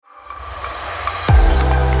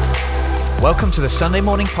Welcome to the Sunday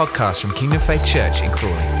morning podcast from Kingdom Faith Church in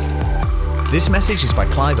Crawley. This message is by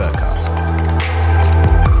Clive Urquhart.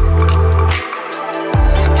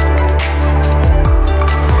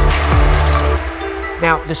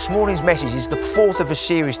 Now, this morning's message is the fourth of a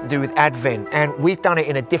series to do with Advent, and we've done it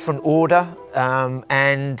in a different order.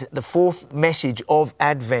 And the fourth message of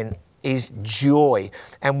Advent is joy.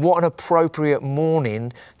 And what an appropriate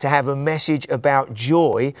morning to have a message about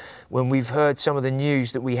joy when we've heard some of the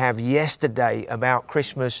news that we have yesterday about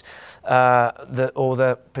Christmas,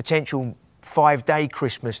 the potential 5-day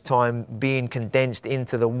Christmas time being condensed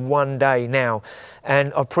into the 1 day now.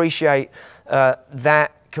 And I appreciate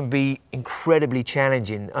that can be incredibly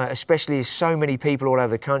challenging, especially as so many people all over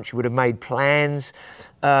the country would have made plans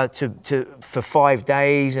for 5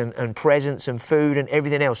 days and presents and food and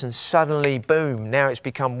everything else, and suddenly, boom, now it's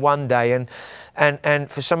become 1 day. And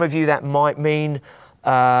for some of you that might mean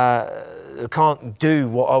I can't do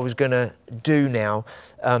what I was going to do now,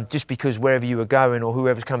 just because wherever you were going or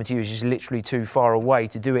whoever's coming to you is just literally too far away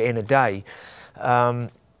to do it in a day.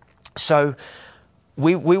 So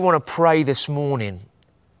we want to pray this morning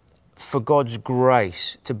for God's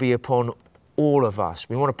grace to be upon all of us.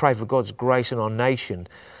 We want to pray for God's grace in our nation,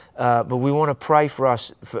 but we want to pray for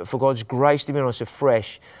us, for God's grace to be on us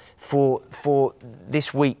afresh for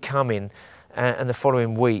this week coming and the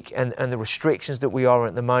following week, and the restrictions that we are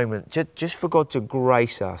at the moment, just for God to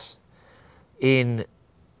grace us in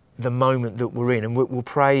the moment that we're in. And we'll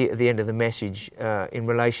pray at the end of the message in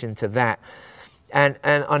relation to that. And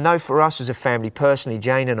I know for us as a family, personally,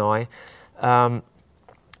 Jane and I,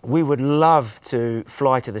 we would love to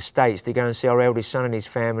fly to the States to go and see our eldest son and his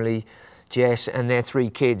family, Jess, and their 3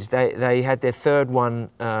 kids. They had their third one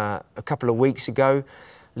a couple of weeks ago,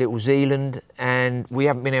 Little Zealand, and we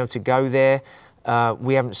haven't been able to go there.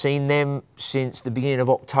 We haven't seen them since the beginning of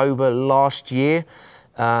October last year,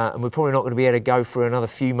 and we're probably not going to be able to go for another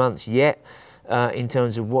few months yet in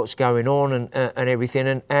terms of what's going on and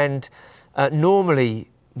everything. And normally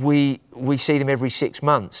we see them every 6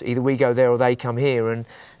 months. Either we go there or they come here,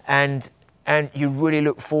 and you really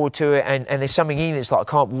look forward to it, and there's something in it that's like,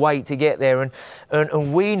 I can't wait to get there.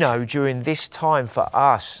 And we know during this time for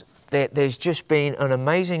us that there's just been an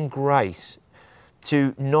amazing grace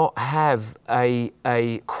to not have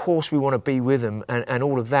a course we want to be with them and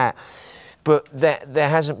all of that, but that there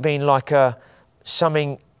hasn't been like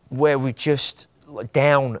something where we just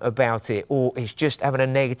down about it, or it's just having a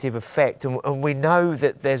negative effect. And we know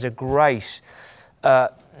that there's a grace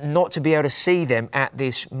not to be able to see them at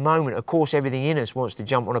this moment. Of course, everything in us wants to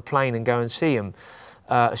jump on a plane and go and see them,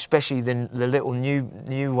 especially the little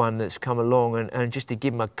new one that's come along, and just to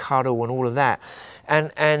give them a cuddle and all of that.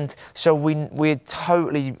 And so we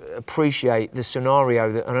totally appreciate the scenario,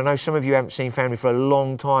 and I know some of you haven't seen family for a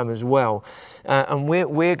long time as well. And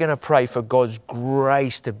we're going to pray for God's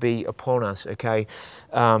grace to be upon us, okay,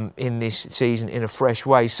 in this season in a fresh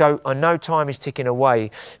way. So I know time is ticking away,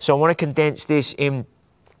 so I want to condense this in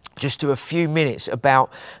just to a few minutes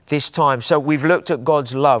about this time. So we've looked at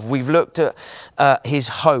God's love. We've looked at His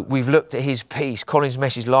hope. We've looked at His peace. Colin's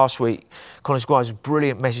message last week, Colin Squire's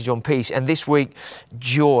brilliant message on peace. And this week,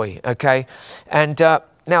 joy, okay? And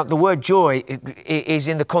now, the word joy is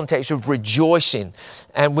in the context of rejoicing.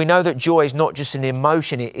 And we know that joy is not just an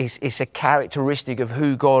emotion, it's a characteristic of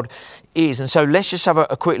who God is. And so let's just have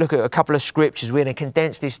a quick look at a couple of scriptures. We're going to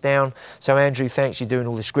condense this down. So Andrew, thanks, you're doing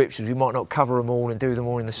all the scriptures. We might not cover them all and do them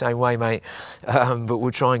all in the same way, mate, but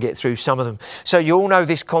we'll try and get through some of them. So you all know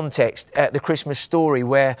this context, the Christmas story,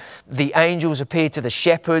 where the angels appeared to the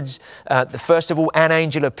shepherds. First of all, an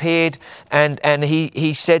angel appeared, and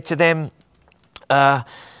he said to them,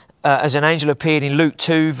 as an angel appeared in Luke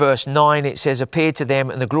 2 verse 9, it says, appeared to them,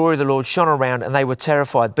 and the glory of the Lord shone around, and they were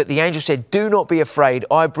terrified. But the angel said, do not be afraid.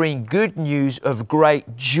 I bring good news of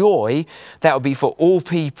great joy that will be for all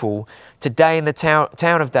people. Today in the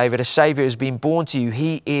town of David, a Saviour has been born to you.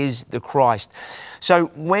 He is the Christ. So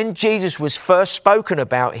when Jesus was first spoken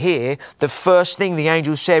about here, the first thing the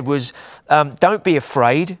angel said was, don't be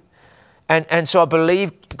afraid. And so I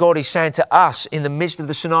believe God is saying to us in the midst of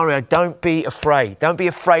the scenario, don't be afraid. Don't be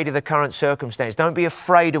afraid of the current circumstance. Don't be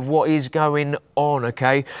afraid of what is going on,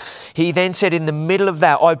 okay? He then said in the middle of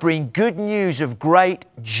that, I bring good news of great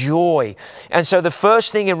joy. And so the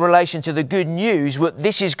first thing in relation to the good news,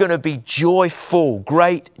 this is going to be joyful,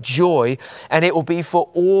 great joy, and it will be for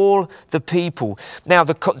all the people. Now,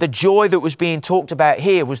 the joy that was being talked about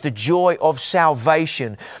here was the joy of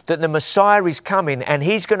salvation, that the Messiah is coming and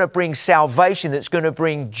He's going to bring salvation that's going to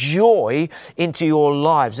bring bring joy into your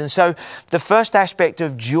lives. And so the first aspect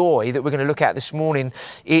of joy that we're going to look at this morning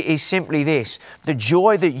is simply this. The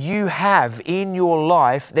joy that you have in your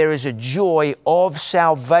life, there is a joy of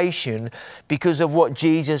salvation because of what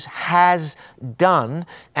Jesus has done,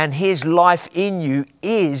 and His life in you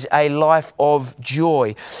is a life of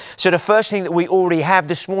joy. So the first thing that we already have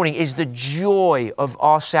this morning is the joy of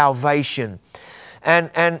our salvation.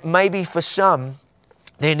 And maybe for some,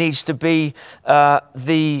 there needs to be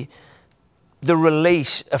the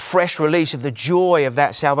release, a fresh release of the joy of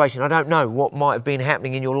that salvation. I don't know what might have been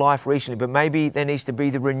happening in your life recently, but maybe there needs to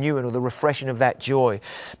be the renewing or the refreshing of that joy.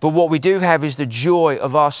 But what we do have is the joy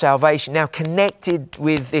of our salvation. Now, connected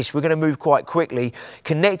with this, we're going to move quite quickly,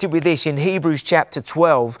 connected with this in Hebrews chapter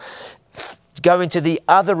 12, going to the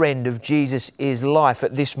other end of Jesus' life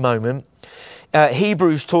at this moment,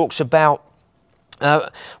 Hebrews talks about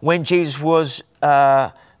when Jesus was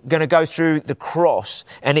going to go through the cross.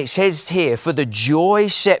 And it says here, for the joy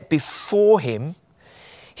set before Him,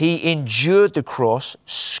 He endured the cross,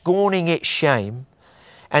 scorning its shame,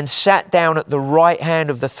 and sat down at the right hand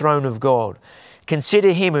of the throne of God.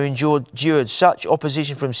 Consider Him who endured such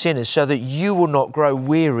opposition from sinners, so that you will not grow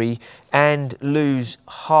weary and lose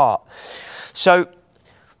heart. So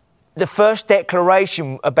the first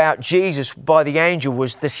declaration about Jesus by the angel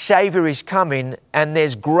was the Savior is coming, and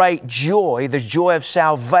there's great joy, the joy of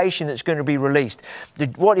salvation that's going to be released.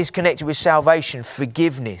 What is connected with salvation?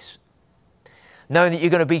 Forgiveness. Knowing that you're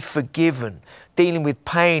going to be forgiven, dealing with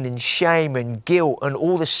pain and shame and guilt and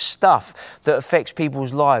all the stuff that affects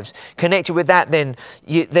people's lives. Connected with that then,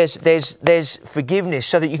 there's forgiveness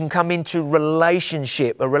so that you can come into a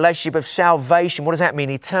relationship of salvation. What does that mean?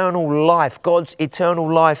 Eternal life, God's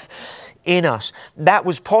eternal life in us. That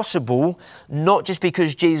was possible not just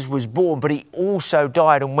because Jesus was born, but He also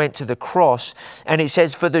died and went to the cross. And it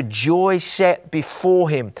says, for the joy set before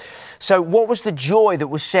Him. So what was the joy that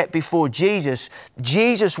was set before Jesus?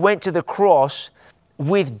 Jesus went to the cross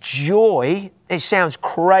with joy. It sounds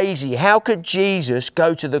crazy. How could Jesus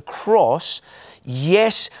go to the cross?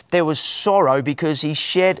 Yes, there was sorrow because He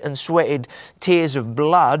shed and sweated tears of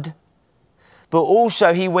blood. But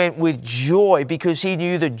also He went with joy because He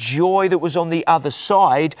knew the joy that was on the other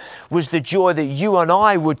side was the joy that you and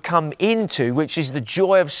I would come into, which is the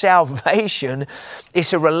joy of salvation.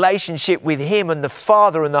 It's a relationship with Him and the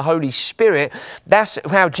Father and the Holy Spirit. That's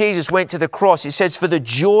how Jesus went to the cross. It says, for the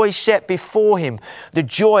joy set before Him, the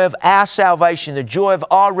joy of our salvation, the joy of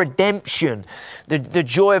our redemption, the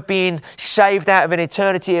joy of being saved out of an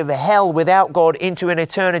eternity of hell without God into an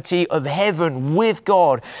eternity of heaven with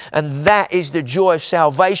God. And that is the joy of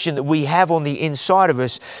salvation that we have on the inside of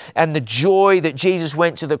us, and the joy that Jesus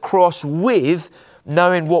went to the cross with,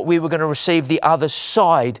 knowing what we were going to receive the other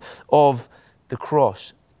side of the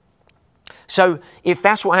cross. So if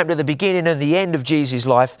that's what happened at the beginning and the end of Jesus'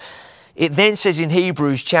 life, it then says in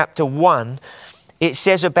Hebrews chapter 1, it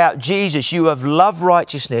says about Jesus, you have loved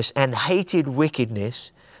righteousness and hated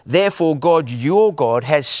wickedness. Therefore, God, your God,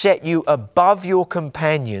 has set you above your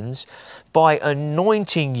companions by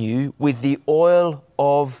anointing you with the oil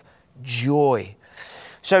of joy.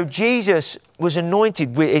 So Jesus was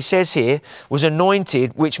anointed, it says here, was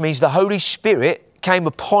anointed, which means the Holy Spirit came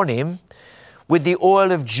upon Him with the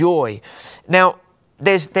oil of joy. Now,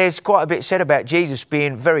 there's quite a bit said about Jesus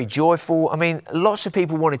being very joyful. I mean, lots of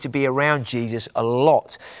people wanted to be around Jesus a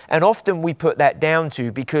lot. And often we put that down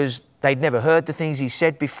to because they'd never heard the things He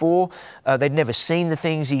said before. They'd never seen the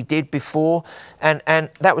things He did before. And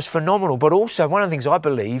that was phenomenal. But also, one of the things I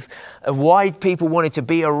believe, why people wanted to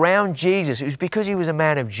be around Jesus, it was because He was a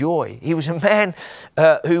man of joy. He was a man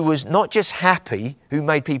who was not just happy, who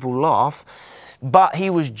made people laugh, but He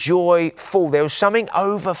was joyful. There was something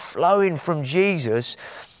overflowing from Jesus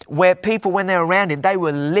where people, when they're around Him, they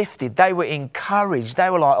were lifted, they were encouraged. They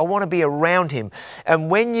were like, I want to be around Him. And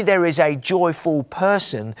when there is a joyful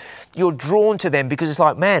person, you're drawn to them because it's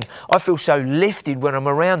like, man, I feel so lifted when I'm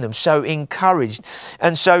around them, so encouraged.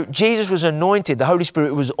 And so Jesus was anointed, the Holy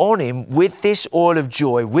Spirit was on Him with this oil of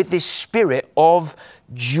joy, with this spirit of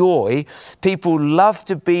joy. People love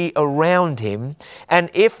to be around Him. And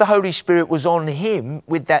if the Holy Spirit was on Him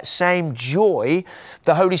with that same joy,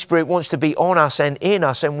 the Holy Spirit wants to be on us and in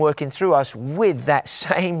us and working through us with that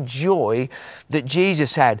same joy that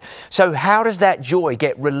Jesus had. So how does that joy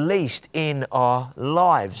get released in our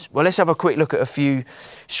lives? Well, let's have a quick look at a few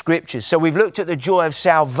scriptures. So we've looked at the joy of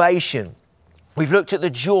salvation. We've looked at the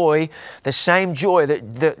joy, the same joy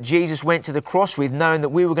that Jesus went to the cross with, knowing that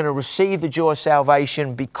we were going to receive the joy of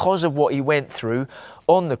salvation because of what he went through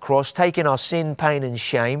on the cross, taking our sin, pain and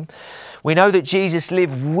shame. We know that Jesus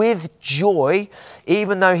lived with joy,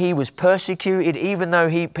 even though he was persecuted, even though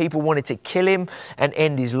people wanted to kill him and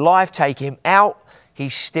end his life, take him out, he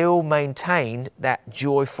still maintained that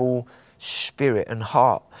joyful spirit and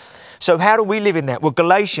heart. So how do we live in that? Well,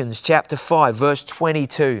 Galatians chapter 5, verse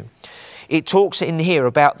 22. It talks in here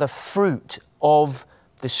about the fruit of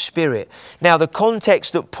the Spirit. Now, the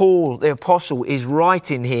context that Paul, the apostle, is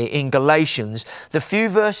writing here in Galatians, the few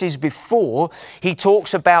verses before, he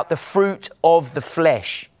talks about the fruit of the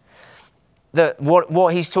flesh.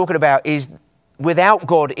 What he's talking about is without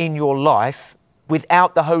God in your life,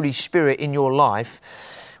 without the Holy Spirit in your life,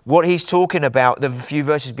 what he's talking about, the few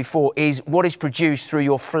verses before, is what is produced through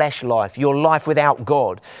your flesh life, your life without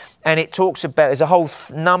God. And it talks about, there's a whole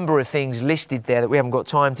number of things listed there that we haven't got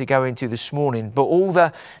time to go into this morning, but all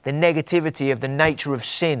the negativity of the nature of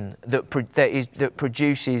sin that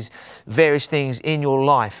produces various things in your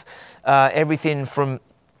life. Everything from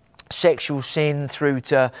sexual sin through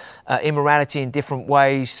to immorality in different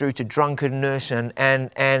ways, through to drunkenness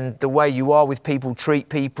and the way you are with people, treat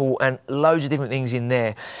people, and loads of different things in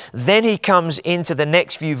there. Then he comes into the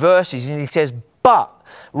next few verses and he says, but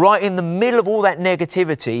right in the middle of all that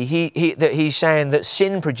negativity that he's saying that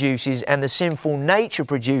sin produces and the sinful nature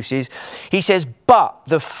produces, he says, but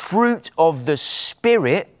the fruit of the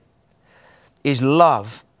Spirit is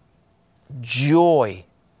love, joy,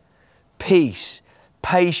 peace,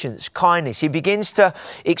 patience, kindness. He begins to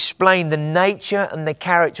explain the nature and the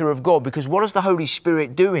character of God, because what does the Holy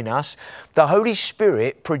Spirit do in us? The Holy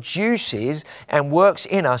Spirit produces and works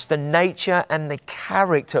in us the nature and the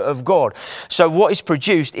character of God. So what is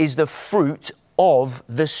produced is the fruit of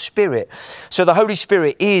the Spirit. So the Holy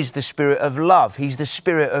Spirit is the Spirit of love. He's the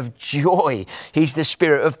Spirit of joy. He's the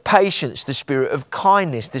Spirit of patience, the Spirit of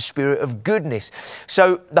kindness, the Spirit of goodness.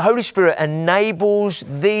 So the Holy Spirit enables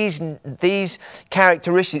these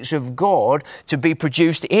characteristics of God to be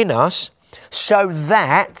produced in us so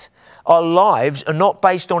that our lives are not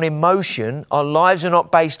based on emotion. Our lives are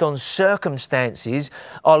not based on circumstances.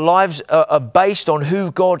 Our lives are based on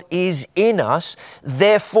who God is in us.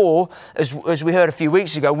 Therefore, as we heard a few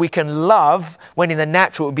weeks ago, we can love when in the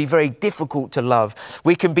natural it would be very difficult to love.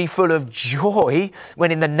 We can be full of joy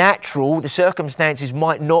when in the natural the circumstances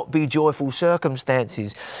might not be joyful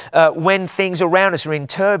circumstances. When things around us are in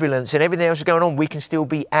turbulence and everything else is going on, we can still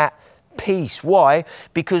be at peace. Why?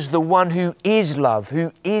 Because the one who is love,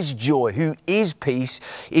 who is joy, who is peace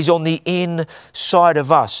is on the inside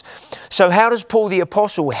of us. So how does Paul the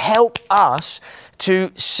Apostle help us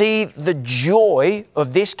to see the joy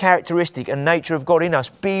of this characteristic and nature of God in us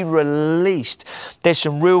be released? There's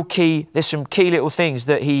some key little things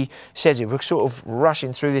that he says here. We're sort of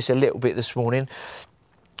rushing through this a little bit this morning.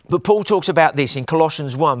 But Paul talks about this in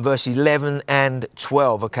Colossians 1, verse 11 and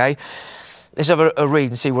 12, okay? Let's have a read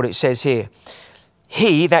and see what it says here.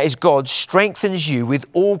 He, that is God, strengthens you with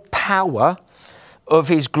all power of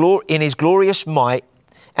his in his glorious might,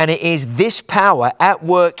 and it is this power at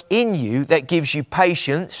work in you that gives you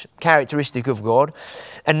patience, characteristic of God,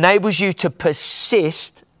 enables you to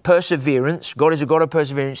perseverance, God is a God of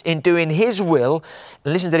perseverance, in doing his will,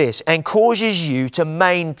 and listen to this, and causes you to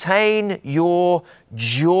maintain your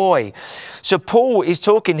joy. So Paul is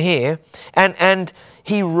talking here, and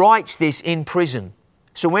he writes this in prison.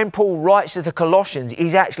 So when Paul writes to the Colossians,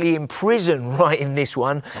 he's actually in prison writing this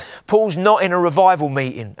one. Paul's not in a revival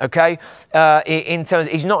meeting, okay?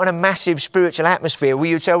 He's not in a massive spiritual atmosphere where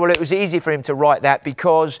you'd say, well, it was easy for him to write that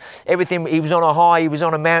because everything, he was on a high, he was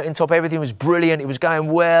on a mountaintop, everything was brilliant, it was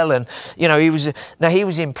going well, and he was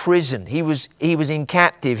in prison, he was in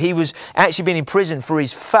captive, he was actually been in prison for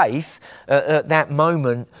his faith at that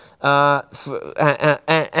moment.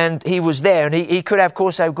 And he was there, and he could have, of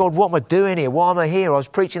course, say, God, what am I doing here? Why am I here? I was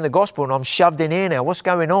preaching the gospel and I'm shoved in here now. What's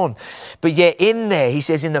going on? But yet in there, he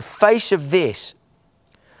says, in the face of this,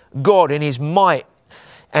 God in his might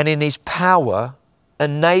and in his power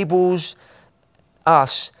enables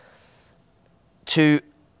us to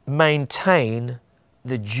maintain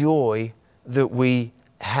the joy that we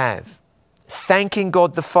have. Thanking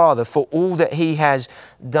God the Father for all that he has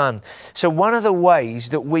done. So one of the ways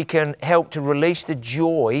that we can help to release the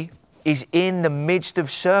joy is in the midst of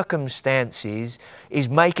circumstances, is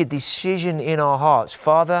make a decision in our hearts.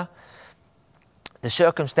 Father, the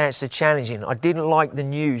circumstances are challenging. I didn't like the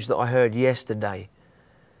news that I heard yesterday.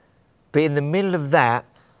 But in the middle of that,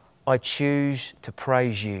 I choose to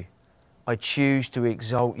praise you. I choose to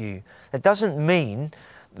exalt you. That doesn't mean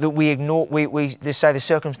that we ignore, they say the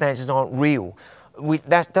circumstances aren't real.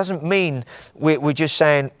 That doesn't mean we're just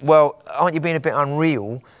saying, well, aren't you being a bit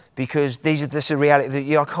unreal? Because this is the reality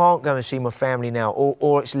that I can't go and see my family now,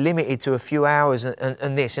 or it's limited to a few hours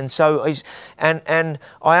and this. And so, and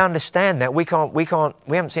I understand that we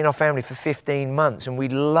haven't seen our family for 15 months, and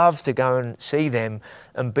we'd love to go and see them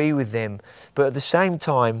and be with them. But at the same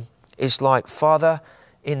time, it's like, Father,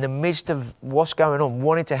 in the midst of what's going on,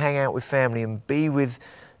 wanting to hang out with family and be with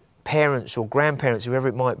parents or grandparents, whoever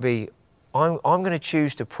it might be, I'm going to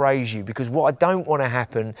choose to praise you, because what I don't want to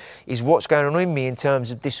happen is what's going on in me in terms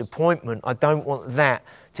of disappointment. I don't want that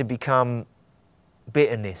to become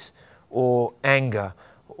bitterness or anger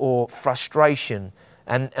or frustration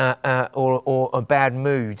and or a bad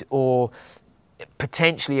mood or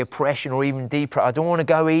potentially oppression or even deeper. I don't want to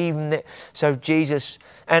go even there. So Jesus,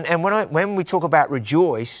 and when we talk about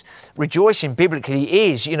rejoicing biblically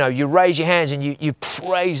is, you raise your hands and you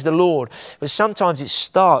praise the Lord. But sometimes it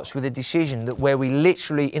starts with a decision that where we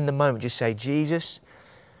literally in the moment just say, Jesus,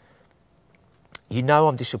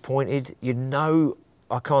 I'm disappointed.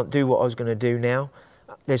 I can't do what I was going to do now.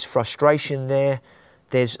 There's frustration there.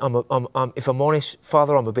 If I'm honest,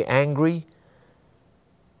 Father, I'm a bit angry.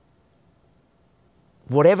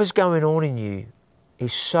 Whatever's going on in you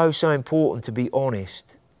is so, so important to be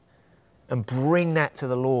honest and bring that to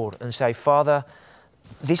the Lord and say, Father,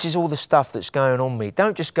 this is all the stuff that's going on me.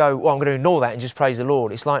 Don't just go, I'm going to ignore that and just praise the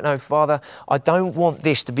Lord. It's like, no, Father, I don't want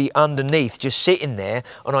this to be underneath, just sitting there,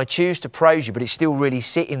 and I choose to praise you, but it's still really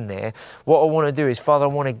sitting there. What I want to do is, Father,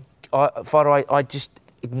 I just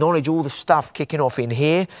acknowledge all the stuff kicking off in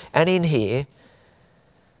here and in here,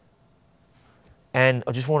 and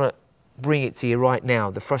I just want to bring it to you right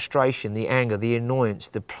now, the frustration, the anger, the annoyance,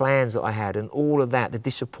 the plans that I had and all of that, the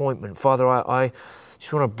disappointment. Father, I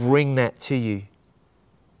just want to bring that to you.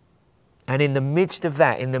 And in the midst of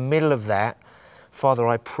that, in the middle of that, Father,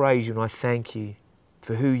 I praise you and I thank you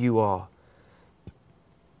for who you are.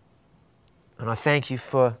 And I thank you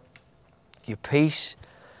for your peace.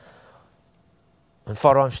 And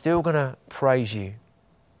Father, I'm still going to praise you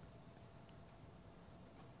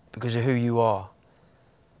because of who you are.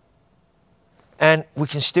 And we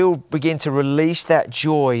can still begin to release that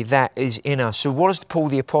joy that is in us. So what does Paul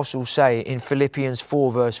the Apostle say in Philippians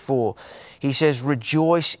 4 verse 4? He says,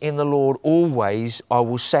 rejoice in the Lord always. I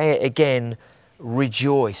will say it again,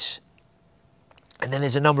 rejoice. And then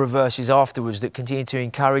there's a number of verses afterwards that continue to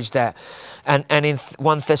encourage that. And in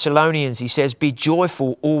 1 Thessalonians, he says, be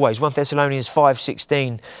joyful always. 1 Thessalonians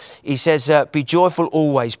 5:16, he says, be joyful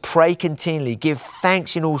always, pray continually, give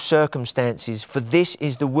thanks in all circumstances, for this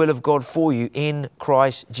is the will of God for you in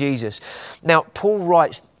Christ Jesus. Now, Paul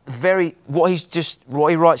writes what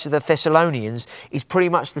he writes to the Thessalonians is pretty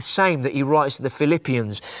much the same that he writes to the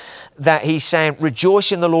Philippians. That he's saying,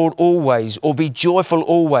 rejoice in the Lord always, or be joyful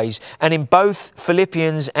always. And in both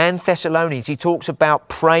Philippians and Thessalonians, he talks about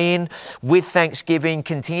praying with thanksgiving,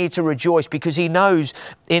 continue to rejoice, because he knows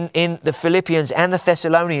in the Philippians and the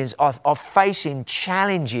Thessalonians are facing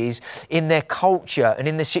challenges in their culture and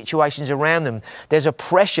in the situations around them. There's a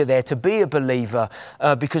pressure there to be a believer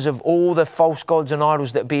because of all the false gods and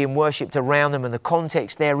idols that are being worshipped around them and the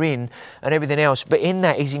context they're in and everything else. But in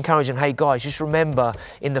that, he's encouraging, hey guys, just remember,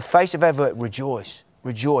 in the face of ever, rejoice.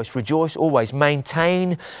 Rejoice always.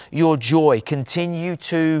 Maintain your joy. Continue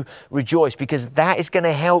to rejoice, because that is going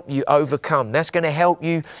to help you overcome. That's going to help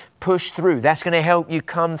you push through. That's going to help you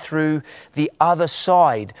come through the other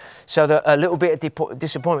side, so that a little bit of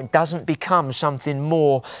disappointment doesn't become something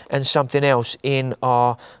more and something else in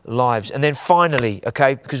our lives. And then finally,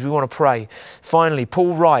 okay, because we want to pray, finally,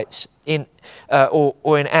 Paul writes in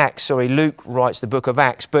Luke writes the book of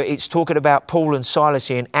Acts, but it's talking about Paul and Silas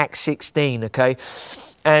here in Acts 16, okay?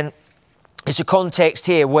 And it's a context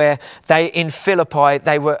here where they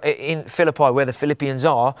were in Philippi, where the Philippians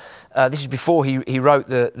are. This is before he wrote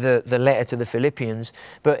the letter to the Philippians,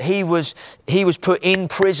 but he was put in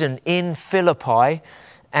prison in Philippi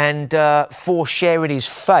and for sharing his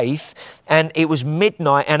faith. And it was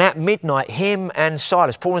midnight, and at midnight, him and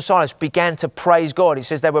Silas, Paul and Silas, began to praise God. It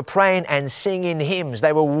says they were praying and singing hymns.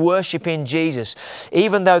 They were worshiping Jesus.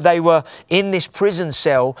 Even though they were in this prison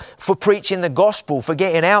cell for preaching the gospel, for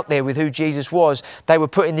getting out there with who Jesus was, they were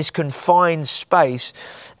put in this confined space.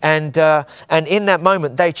 And in that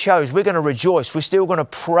moment, they chose, we're going to rejoice. We're still going to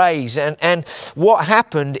praise. And what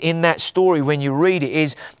happened in that story when you read it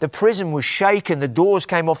is the prison was shaken. The doors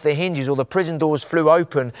came off their hinges, or the prison doors flew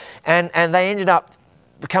open. And they ended up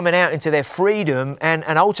coming out into their freedom, and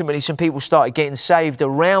ultimately some people started getting saved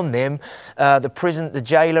around them. The prison, the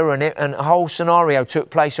jailer, and a whole scenario took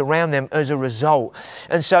place around them as a result.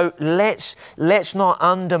 And so let's not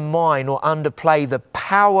undermine or underplay the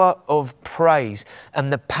power of praise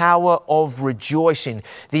and the power of rejoicing.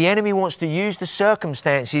 The enemy wants to use the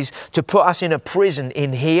circumstances to put us in a prison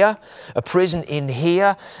in here, a prison in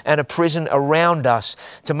here, and a prison around us,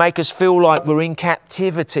 to make us feel like we're in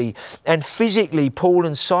captivity. And physically, Paul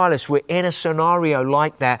and Silas were in a scenario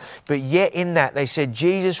like that, but yet in that they said,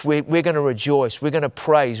 Jesus, we're going to rejoice, we're going to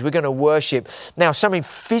praise, we're going to worship. Now, something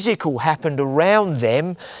physical happened around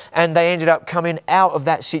them, and they ended up coming out of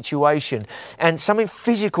that situation. And something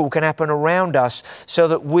physical can happen around us so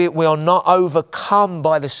that we are not overcome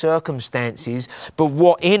by the circumstances, but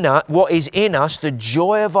what is in us, the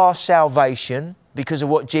joy of our salvation, because of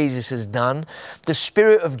what Jesus has done, the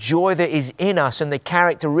spirit of joy that is in us and the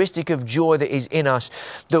characteristic of joy that is in us,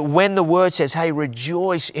 that when the word says, hey,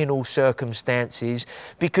 rejoice in all circumstances,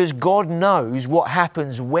 because God knows what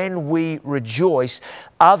happens when we rejoice,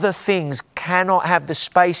 other things cannot have the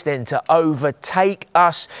space then to overtake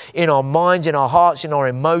us in our minds, in our hearts, in our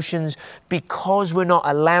emotions, because we're not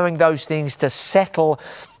allowing those things to settle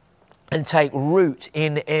and take root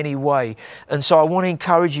in any way. And so I want to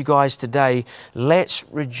encourage you guys today, let's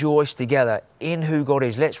rejoice together in who God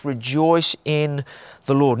is. Let's rejoice in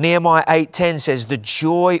the Lord. Nehemiah 8:10 says, the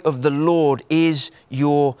joy of the Lord is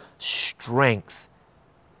your strength.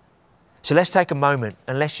 So let's take a moment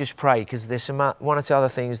and let's just pray, because there's one or two other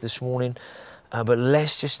things this morning, but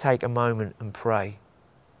let's just take a moment and pray.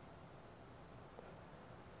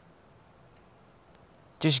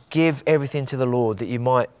 Just give everything to the Lord that you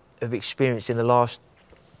might have experienced in the last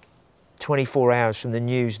 24 hours from the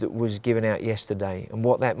news that was given out yesterday, and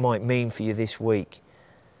what that might mean for you this week.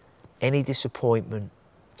 Any disappointment,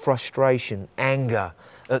 frustration, anger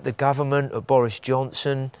at the government, at Boris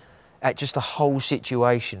Johnson, at just the whole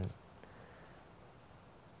situation.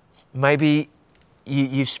 Maybe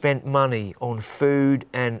you've spent money on food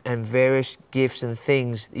and various gifts and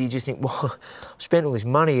things. You just think, well, I've spent all this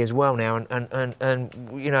money as well now, and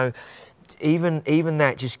you know, even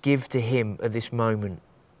that, just give to Him at this moment.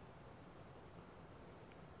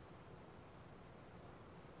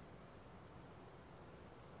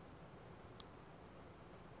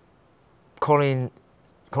 Colin's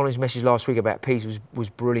message last week about peace was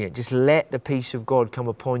brilliant. Just let the peace of God come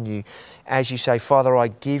upon you as you say, Father, I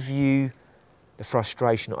give you the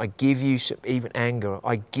frustration. I give you even anger.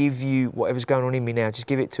 I give you whatever's going on in me now. Just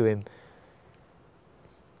give it to Him.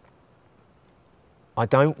 I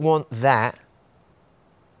don't want that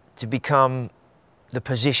to become the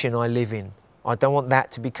position I live in. I don't want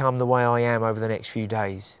that to become the way I am over the next few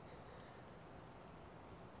days.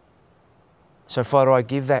 So, Father, I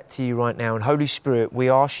give that to you right now. And Holy Spirit, we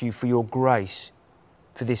ask you for your grace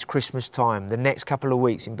for this Christmas time, the next couple of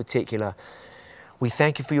weeks in particular. We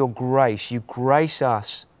thank you for your grace. You grace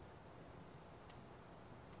us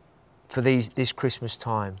for this Christmas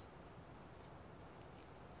time.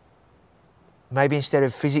 Maybe instead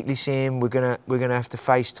of physically seeing, we're gonna have to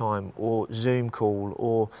FaceTime or Zoom call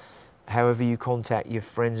or however you contact your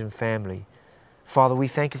friends and family. Father, we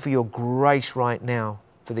thank you for your grace right now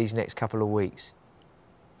for these next couple of weeks,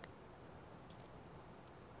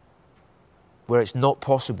 where it's not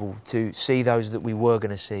possible to see those that we were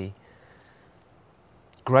going to see.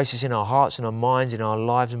 Grace us in our hearts and our minds, in our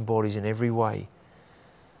lives and bodies in every way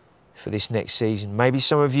for this next season. Maybe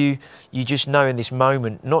some of you just know in this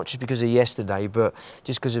moment, not just because of yesterday, but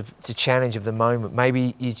just because of the challenge of the moment.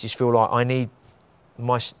 Maybe you just feel like, I need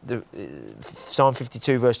Psalm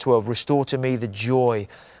 52 verse 12, restore to me the joy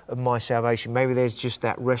of my salvation. Maybe there's just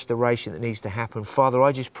that restoration that needs to happen. Father,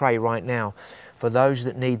 I just pray right now for those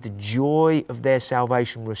that need the joy of their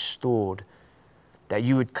salvation restored, that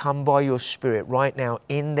you would come by your Spirit right now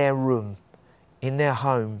in their room, in their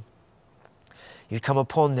home. You'd come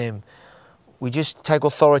upon them. We just take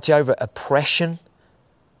authority over oppression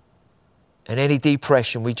and any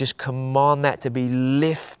depression. We just command that to be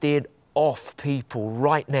lifted off people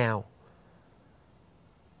right now,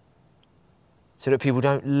 so that people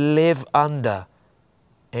don't live under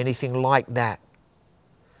anything like that.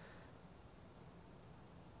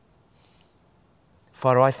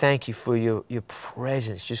 Father, I thank you for your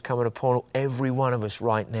presence just coming upon every one of us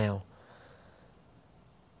right now.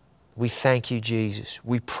 We thank you, Jesus.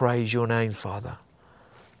 We praise your name, Father.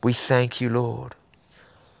 We thank you, Lord.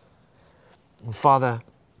 And Father,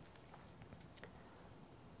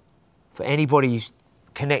 for anybody who's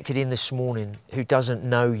connected in this morning who doesn't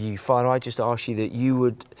know you, Father, I just ask you that you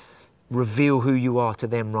would reveal who you are to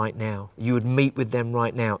them right now. You would meet with them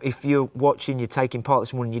right now. If you're watching, you're taking part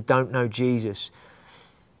this morning, you don't know Jesus,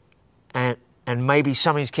 and maybe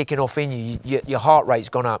something's kicking off in you, your heart rate's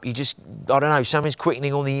gone up, I don't know, something's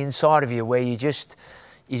quickening on the inside of you where you're just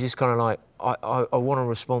kind of like, I want to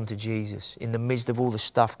respond to Jesus in the midst of all the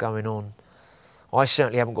stuff going on. I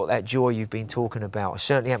certainly haven't got that joy you've been talking about. I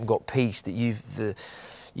certainly haven't got peace that you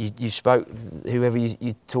spoke, whoever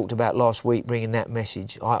you talked about last week, bringing that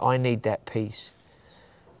message. I need that peace.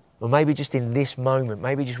 Or maybe just in this moment,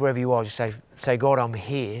 maybe just wherever you are, just say, God, I'm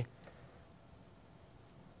here.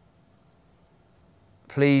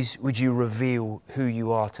 Please, would you reveal who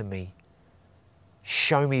you are to me?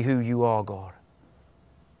 Show me who you are, God.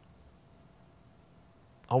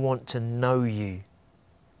 I want to know you.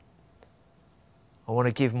 I want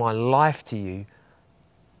to give my life to you,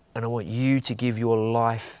 and I want you to give your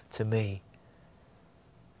life to me.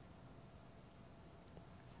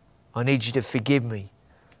 I need you to forgive me.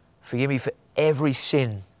 Forgive me for every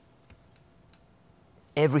sin,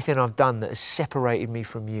 everything I've done that has separated me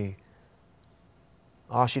from you.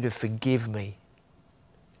 I ask you to forgive me.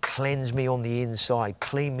 Cleanse me on the inside.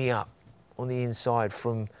 Clean me up on the inside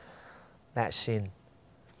from that sin.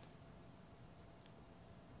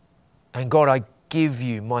 And God, I give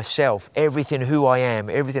you myself, everything who I am,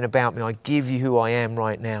 everything about me. I give you who I am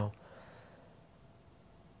right now.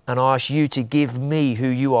 And I ask you to give me who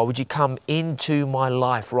you are. Would you come into my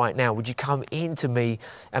life right now? Would you come into me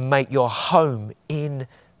and make your home in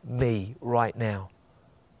me right now?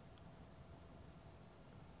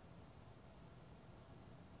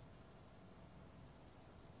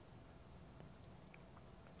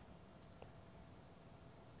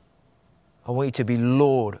 I want you to be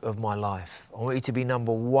Lord of my life. I want you to be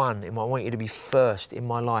number one. I want you to be first in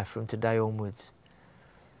my life from today onwards.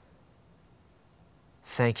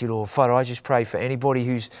 Thank you, Lord. Father, I just pray for anybody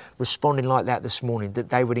who's responding like that this morning, that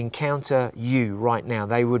they would encounter you right now.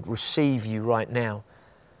 They would receive you right now.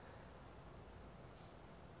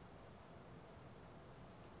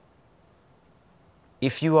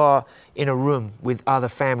 If you are in a room with other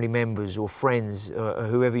family members or friends, or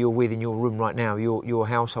whoever you're with in your room right now, your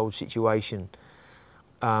household situation,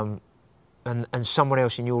 and someone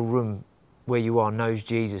else in your room where you are knows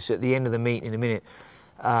Jesus, at the end of the meeting in a minute,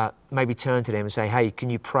 maybe turn to them and say, hey, can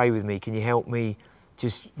you pray with me? Can you help me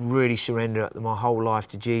just really surrender my whole life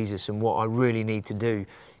to Jesus and what I really need to do?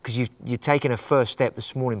 Because you've taken a first step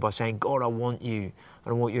this morning by saying, God, I want you, and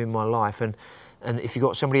I want you in my life. And if you've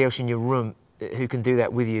got somebody else in your room who can do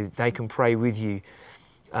that with you, they can pray with you.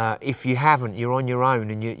 If you haven't, you're on your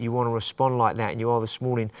own and you want to respond like that, and you are this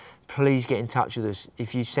morning, please get in touch with us.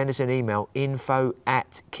 If you send us an email,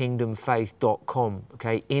 info@kingdomfaith.com,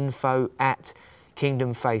 okay,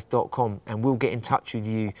 info@kingdomfaith.com, and we'll get in touch with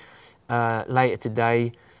you later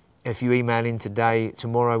today. If you email in today,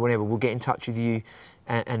 tomorrow, whenever, we'll get in touch with you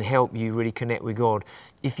and help you really connect with God.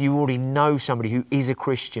 If you already know somebody who is a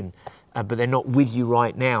Christian, but they're not with you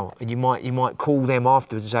right now, and you might call them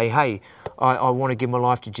afterwards and say, hey, I want to give my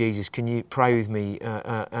life to Jesus, can you pray with me?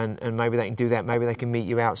 And maybe they can do that. Maybe they can meet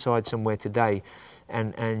you outside somewhere today,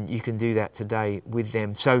 and you can do that today with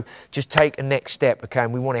them. So just take a next step, okay,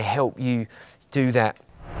 and we want to help you do that.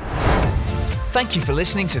 Thank you for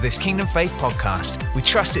listening to this Kingdom Faith podcast. We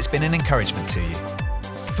trust it's been an encouragement to you.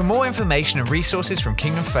 For more information and resources from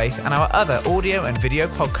Kingdom Faith and our other audio and video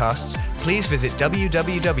podcasts, please visit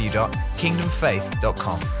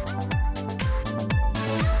www.kingdomfaith.com.